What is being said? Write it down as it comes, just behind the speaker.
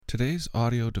Today's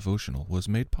audio devotional was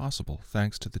made possible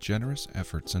thanks to the generous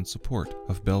efforts and support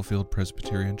of Bellefield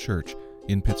Presbyterian Church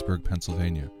in Pittsburgh,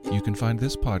 Pennsylvania. You can find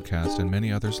this podcast and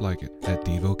many others like it at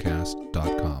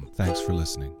Devocast.com. Thanks for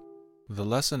listening. The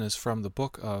lesson is from the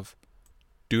book of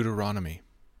Deuteronomy.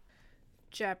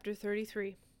 Chapter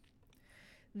 33.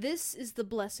 This is the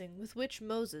blessing with which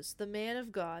Moses, the man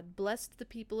of God, blessed the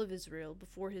people of Israel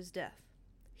before his death.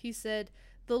 He said,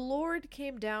 "The Lord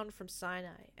came down from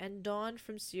Sinai and dawned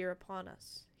from Seir upon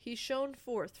us. He shone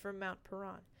forth from Mount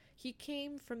Paran. He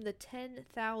came from the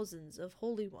 10,000s of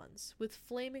holy ones, with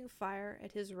flaming fire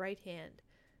at his right hand.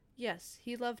 Yes,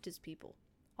 he loved his people.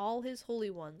 All his holy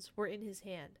ones were in his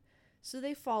hand. So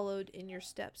they followed in your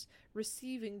steps,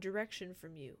 receiving direction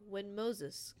from you, when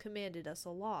Moses commanded us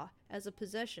a law as a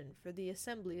possession for the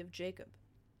assembly of Jacob.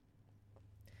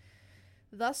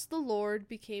 Thus the Lord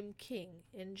became king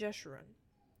in Jeshurun,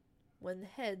 when the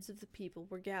heads of the people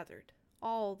were gathered,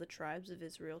 all the tribes of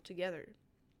Israel together.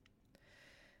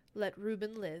 Let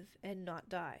Reuben live and not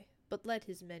die, but let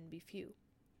his men be few.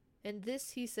 And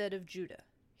this he said of Judah,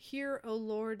 Hear, O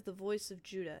Lord, the voice of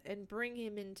Judah, and bring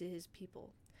him into his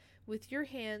people. With your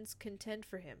hands contend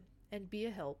for him, and be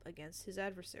a help against his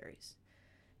adversaries.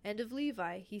 And of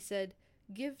Levi he said,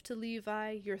 Give to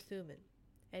Levi your Thummim,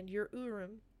 and your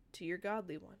Urim to your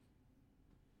godly one,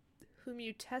 whom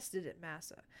you tested at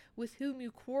Massa, with whom you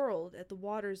quarreled at the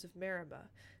waters of Meribah,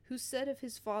 who said of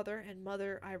his father and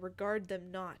mother, I regard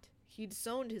them not. He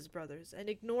disowned his brothers, and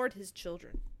ignored his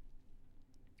children.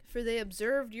 For they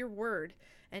observed your word,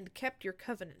 and kept your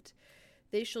covenant.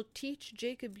 They shall teach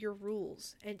Jacob your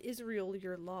rules, and Israel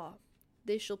your law.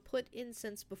 They shall put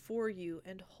incense before you,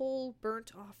 and whole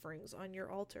burnt offerings on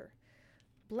your altar.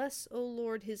 Bless, O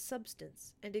Lord, his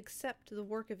substance, and accept the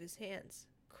work of his hands.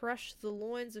 Crush the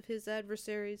loins of his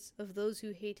adversaries, of those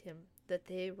who hate him, that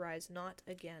they rise not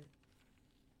again.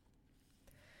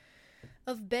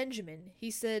 Of Benjamin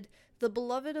he said, The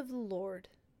beloved of the Lord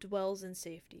dwells in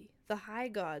safety. The high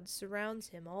God surrounds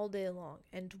him all day long,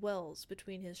 and dwells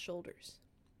between his shoulders.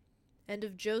 And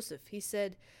of Joseph he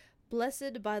said,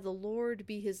 Blessed by the Lord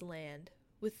be his land,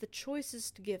 with the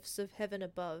choicest gifts of heaven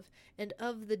above, and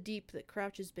of the deep that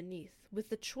crouches beneath, with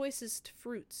the choicest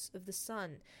fruits of the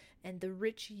sun, and the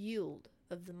rich yield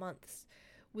of the months,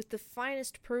 with the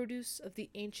finest produce of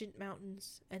the ancient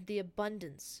mountains, and the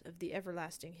abundance of the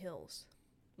everlasting hills,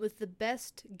 with the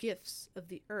best gifts of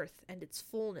the earth and its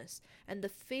fullness, and the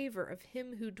favor of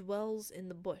him who dwells in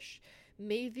the bush.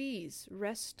 May these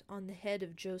rest on the head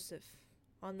of Joseph,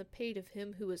 on the pate of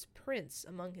him who is prince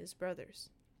among his brothers.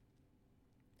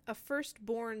 A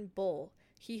firstborn bull,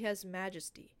 he has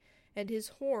majesty, and his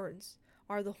horns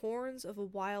are the horns of a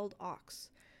wild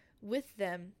ox. With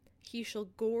them he shall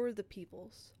gore the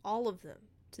peoples, all of them,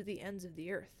 to the ends of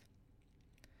the earth.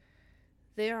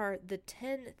 They are the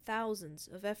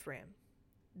 10,000s of Ephraim.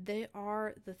 They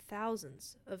are the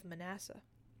thousands of Manasseh.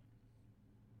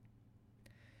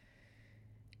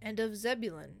 And of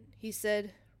Zebulun he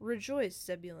said, Rejoice,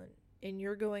 Zebulun, in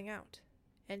your going out,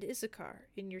 and Issachar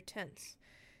in your tents.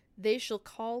 They shall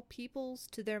call peoples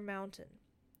to their mountain.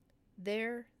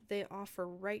 There they offer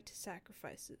right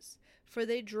sacrifices, for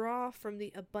they draw from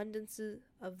the abundance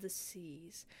of the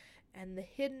seas, and the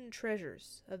hidden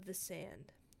treasures of the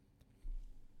sand.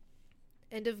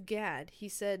 And of Gad he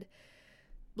said,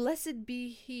 Blessed be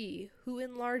he who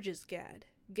enlarges Gad.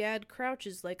 Gad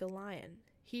crouches like a lion.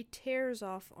 He tears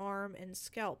off arm and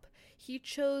scalp. He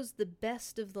chose the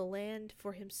best of the land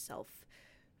for himself,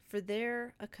 for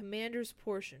there a commander's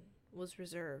portion was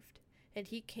reserved. And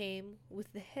he came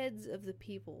with the heads of the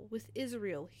people. With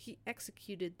Israel he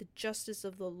executed the justice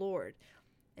of the Lord,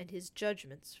 and his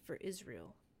judgments for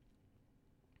Israel.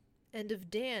 And of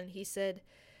Dan he said,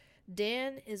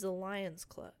 Dan is a lion's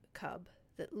cub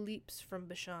that leaps from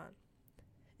Bashan.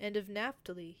 And of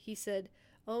Naphtali he said,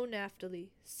 O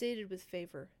Naphtali, sated with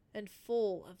favor, and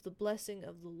full of the blessing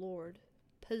of the Lord,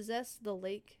 possess the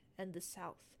lake and the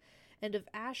south. And of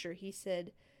Asher he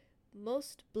said,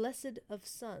 Most blessed of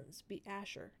sons be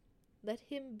Asher. Let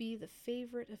him be the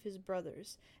favorite of his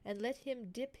brothers, and let him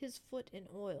dip his foot in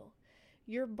oil.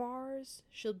 Your bars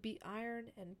shall be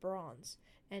iron and bronze,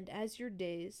 and as your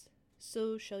days,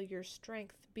 so shall your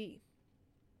strength be.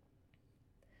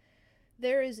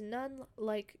 There is none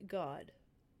like God,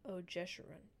 O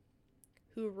Jeshurun,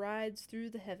 who rides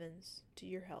through the heavens to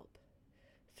your help.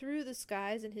 Through the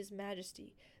skies in his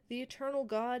majesty, the eternal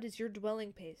God is your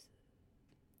dwelling place,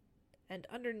 and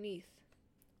underneath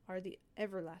are the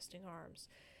everlasting arms.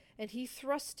 And he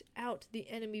thrust out the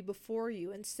enemy before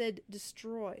you, and said,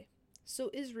 Destroy. So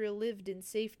Israel lived in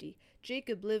safety.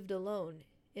 Jacob lived alone,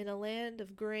 in a land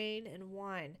of grain and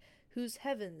wine. whose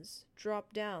heavens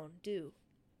drop down dew.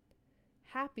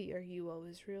 Happy are you, O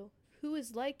Israel. Who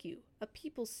is like you, a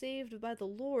people saved by the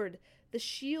Lord, the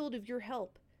shield of your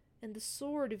help, and the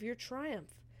sword of your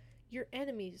triumph? Your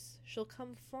enemies shall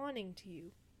come fawning to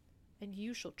you, and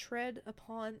you shall tread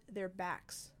upon their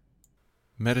backs.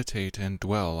 Meditate and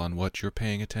dwell on what you're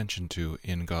paying attention to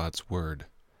in God's Word.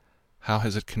 How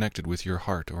has it connected with your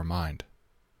heart or mind?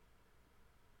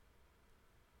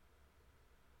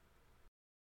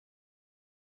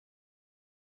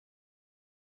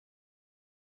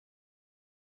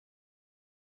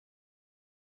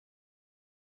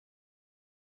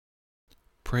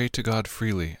 Pray to God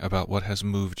freely about what has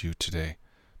moved you today.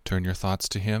 Turn your thoughts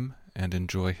to Him and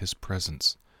enjoy His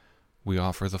presence. We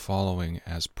offer the following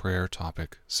as prayer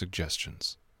topic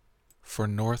suggestions. For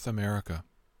North America,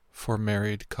 for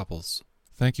married couples.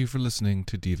 Thank you for listening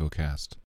to Devocast.